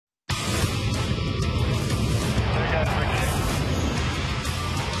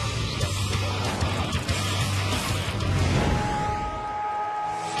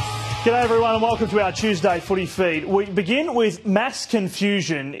G'day everyone and welcome to our Tuesday footy feed. We begin with mass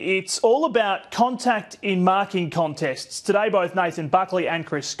confusion. It's all about contact in marking contests. Today both Nathan Buckley and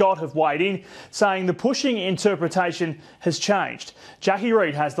Chris Scott have weighed in, saying the pushing interpretation has changed. Jackie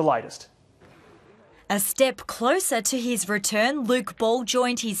Reid has the latest. A step closer to his return, Luke Ball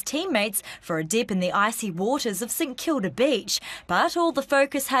joined his teammates for a dip in the icy waters of St Kilda Beach. But all the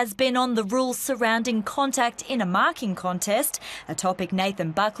focus has been on the rules surrounding contact in a marking contest, a topic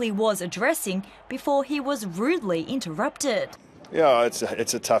Nathan Buckley was addressing before he was rudely interrupted. Yeah,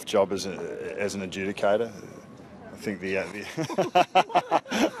 it's a tough job as an adjudicator. I think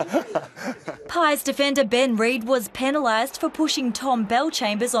Pies defender Ben Reid was penalised for pushing Tom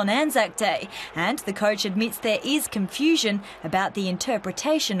Bellchambers on Anzac Day, and the coach admits there is confusion about the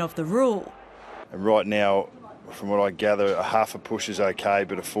interpretation of the rule. And right now, from what I gather, a half a push is okay,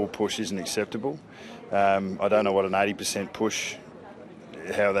 but a full push isn't acceptable. I don't know what an 80% push,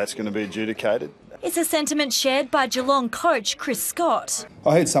 how that's going to be adjudicated. It's a sentiment shared by Geelong coach Chris Scott.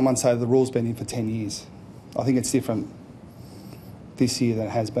 I heard someone say the rule's been in for 10 years. I think it's different this year than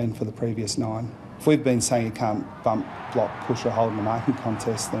it has been for the previous 9. If we've been saying you can't bump, block, push or hold in a marking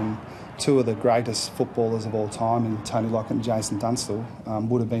contest, then two of the greatest footballers of all time, in Tony Lockett and Jason Dunstall,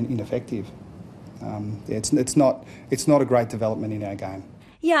 would have been ineffective. It's not a great development in our game.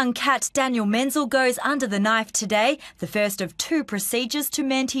 Young cat Daniel Menzel goes under the knife today, the first of 2 procedures to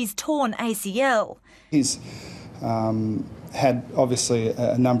mend his torn ACL. He's had obviously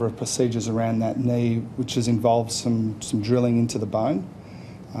a number of procedures around that knee, which has involved some drilling into the bone.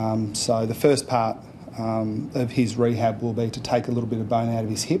 So the first part of his rehab will be to take a little bit of bone out of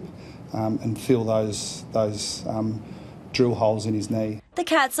his hip and fill those drill holes in his knee. The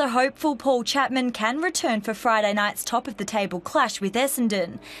Cats are hopeful Paul Chapman can return for Friday night's top-of-the-table clash with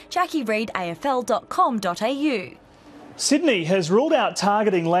Essendon. Jackie Reid, AFL.com.au. Sydney has ruled out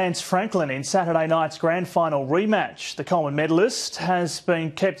targeting Lance Franklin in Saturday night's grand final rematch. The Coleman medalist has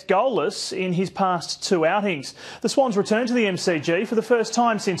been kept goalless in his past 2 outings. The Swans return to the MCG for the first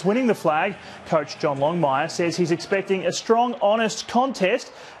time since winning the flag. Coach John Longmire says he's expecting a strong, honest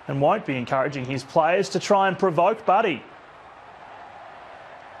contest and won't be encouraging his players to try and provoke Buddy.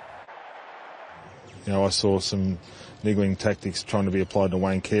 You know, I saw some niggling tactics trying to be applied to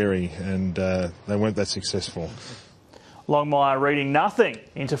Wayne Carey and they weren't that successful. Longmire reading nothing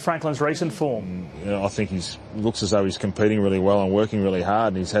into Franklin's recent form. I think he looks as though he's competing really well and working really hard,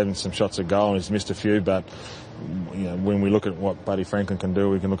 and he's having some shots at goal and he's missed a few, but when we look at what Buddy Franklin can do,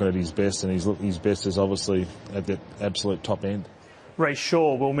 we can look at his best, and his best is obviously at the absolute top end. Reece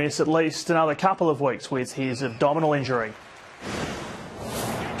Shaw will miss at least another couple of weeks with his abdominal injury.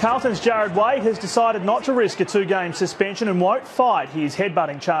 Carlton's Jared Wade has decided not to risk a 2-game suspension and won't fight his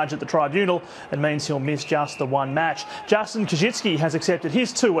headbutting charge at the tribunal. It means he'll miss just the 1 match. Justin Kajitsky has accepted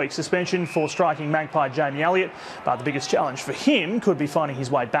his 2-week suspension for striking Magpie Jamie Elliott, but the biggest challenge for him could be finding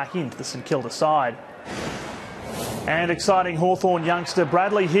his way back into the St Kilda side. And exciting Hawthorn youngster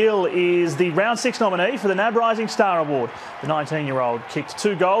Bradley Hill is the Round 6 nominee for the NAB Rising Star Award. The 19-year-old kicked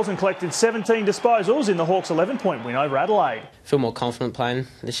 2 goals and collected 17 disposals in the Hawks' 11-point win over Adelaide. I feel more confident playing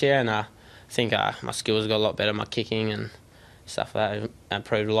this year, and I think my skills got a lot better, my kicking and stuff like that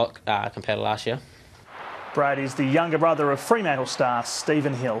improved a lot compared to last year. Brad is the younger brother of Fremantle star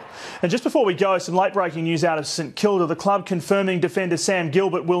Stephen Hill. And just before we go, some late-breaking news out of St Kilda. The club confirming defender Sam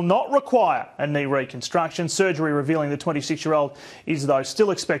Gilbert will not require a knee reconstruction. Surgery revealing the 26-year-old is, though,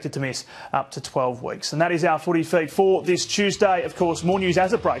 still expected to miss up to 12 weeks. And that is our footy feed for this Tuesday. Of course, more news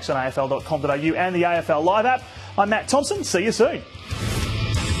as it breaks on AFL.com.au and the AFL Live app. I'm Matt Thompson. See you soon.